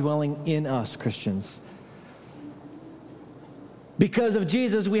of God dwelling in us, Christians. Because of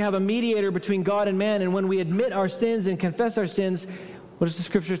Jesus, we have a mediator between God and man, and when we admit our sins and confess our sins, what does the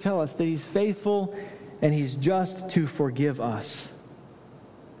Scripture tell us? That he's faithful and he's just to forgive us.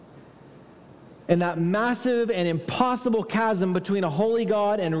 And that massive and impossible chasm between a holy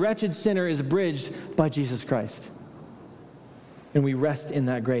God and wretched sinner is bridged by Jesus Christ. And we rest in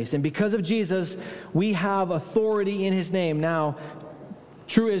that grace. And because of Jesus, we have authority in his name. Now,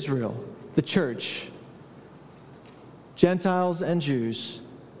 true Israel, the church, Gentiles and Jews,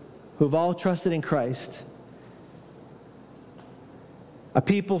 who've all trusted in Christ, a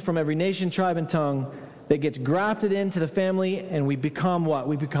people from every nation, tribe, and tongue that gets grafted into the family, and we become what?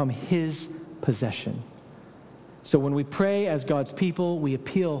 We become his possession. So when we pray as God's people, we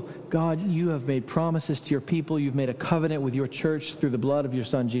appeal, God, you have made promises to your people. You've made a covenant with your church through the blood of your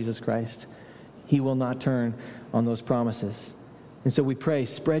Son, Jesus Christ. He will not turn on those promises. And so we pray,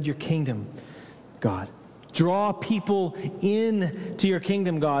 spread your kingdom, God. Draw people into your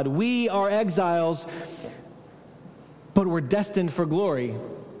kingdom, God. We are exiles, but we're destined for glory.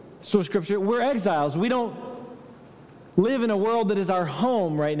 So Scripture, we're exiles. We don't live in a world that is our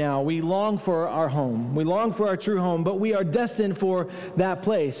home right now. We long for our home. We long for our true home, but we are destined for that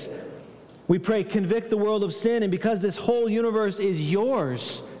place. We pray, convict the world of sin, and because this whole universe is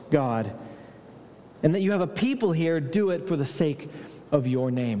yours, God, and that you have a people here, do it for the sake of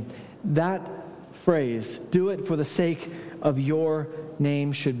your name. That phrase, do it for the sake of your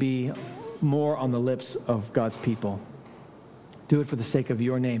name, should be more on the lips of God's people. Do it for the sake of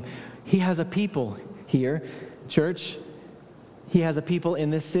your name. He has a people here, church. He has a people in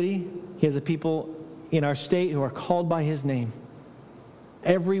this city. He has a people in our state who are called by his name.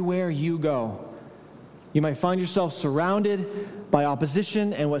 Everywhere you go, you might find yourself surrounded by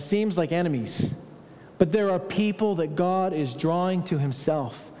opposition and what seems like enemies. But there are people that God is drawing to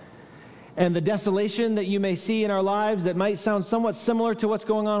himself. And the desolation that you may see in our lives that might sound somewhat similar to what's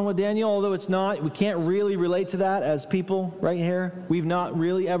going on with Daniel, although it's not, we can't really relate to that as people right here. We've not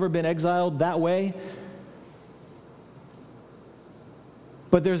really ever been exiled that way.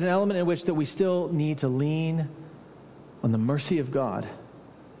 But there's an element in which that we still need to lean on the mercy of God.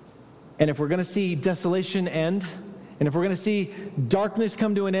 And if we're going to see desolation end, and if we're going to see darkness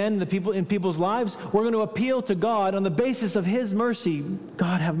come to an end in people's lives, we're going to appeal to God on the basis of his mercy.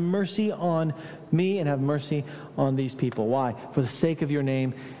 God, have mercy on me and have mercy on these people. Why? For the sake of your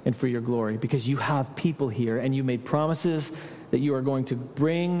name and for your glory. Because you have people here, and you made promises that you are going to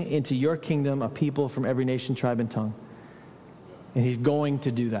bring into your kingdom a people from every nation, tribe, and tongue. And he's going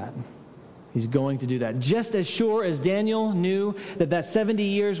to do that. He's going to do that. Just as sure as Daniel knew that 70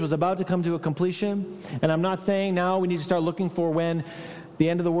 years was about to come to a completion, and I'm not saying now we need to start looking for when the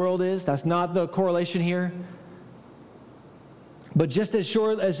end of the world is. That's not the correlation here. But just as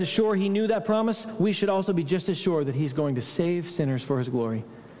sure he knew that promise, we should also be just as sure that he's going to save sinners for his glory.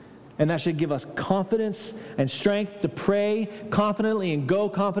 And that should give us confidence and strength to pray confidently and go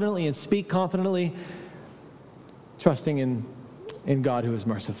confidently and speak confidently, trusting in God who is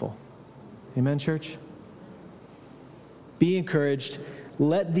merciful. Amen, church? Be encouraged.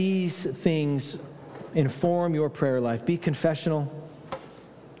 Let these things inform your prayer life. Be confessional.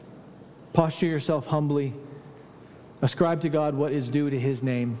 Posture yourself humbly. Ascribe to God what is due to his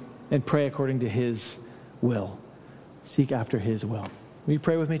name, and pray according to his will. Seek after his will. Will you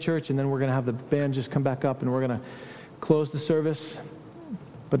pray with me, church? And then we're going to have the band just come back up, and we're going to close the service.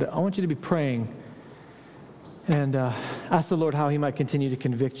 But I want you to be praying and ask the Lord how he might continue to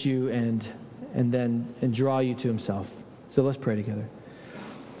convict you and draw you to himself. So let's pray together.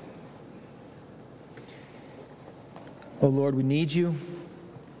 Oh Lord, we need you.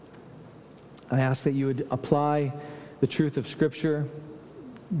 I ask that you would apply the truth of Scripture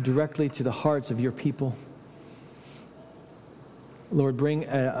directly to the hearts of your people. Lord, bring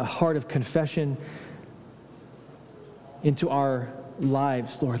a heart of confession into our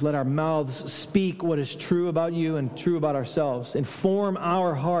lives, Lord. Let our mouths speak what is true about you and true about ourselves. Inform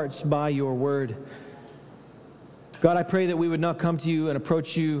our hearts by your word. God, I pray that we would not come to you and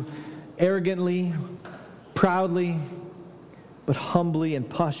approach you arrogantly, proudly, but humbly and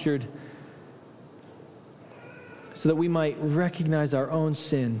postured, so that we might recognize our own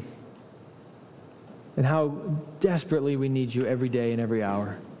sin and how desperately we need you every day and every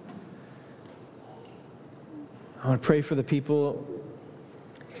hour. I want to pray for the people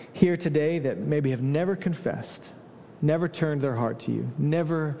here today that maybe have never confessed, never turned their heart to you,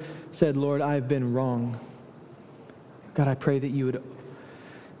 never said, Lord, I've been wrong. God, I pray that you would,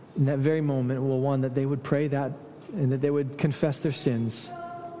 in that very moment, that they would pray that and that they would confess their sins.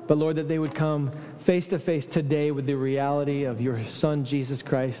 But Lord, that they would come face to face today with the reality of your Son, Jesus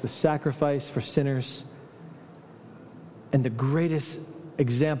Christ, the sacrifice for sinners, and the greatest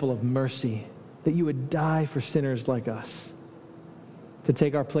example of mercy, that you would die for sinners like us, to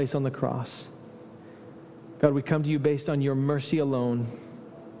take our place on the cross. God, we come to you based on your mercy alone.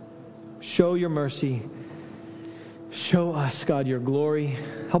 Show your mercy. Show us, God, your glory.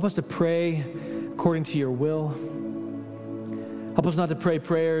 Help us to pray according to your will. Help us not to pray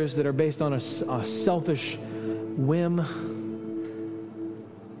prayers that are based on a selfish whim,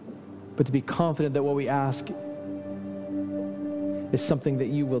 but to be confident that what we ask is something that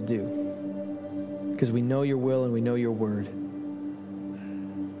you will do, because we know your will and we know your word.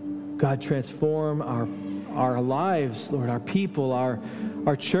 God, transform our lives, Lord, our people, our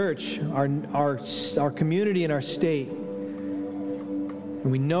church, our community, and our state.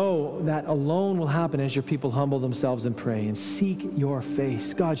 And we know that alone will happen as your people humble themselves and pray and seek your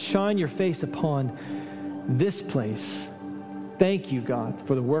face. God, shine your face upon this place. Thank you, God,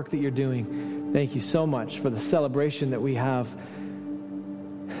 for the work that you're doing. Thank you so much for the celebration that we have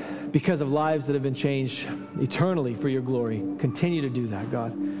because of lives that have been changed eternally for your glory. Continue to do that,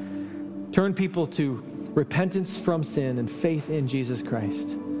 God. Turn people to repentance from sin and faith in Jesus Christ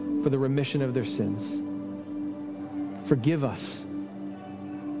for the remission of their sins. Forgive us.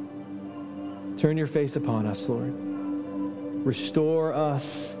 Turn your face upon us, Lord. Restore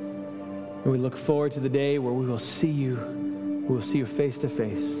us. And we look forward to the day where we will see you. We will see you face to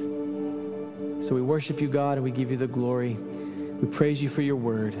face. So we worship you, God, and we give you the glory. We praise you for your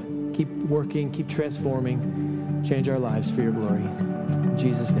word. Keep working, keep transforming, change our lives for your glory. In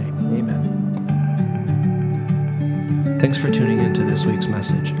Jesus' name, amen. Thanks for tuning in to this week's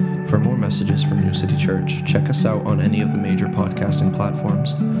message. For more messages from New City Church, check us out on any of the major podcasting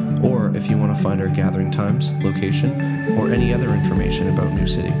platforms. Or if you want to find our gathering times, location, or any other information about New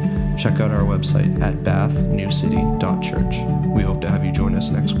City, check out our website at bathnewcity.church.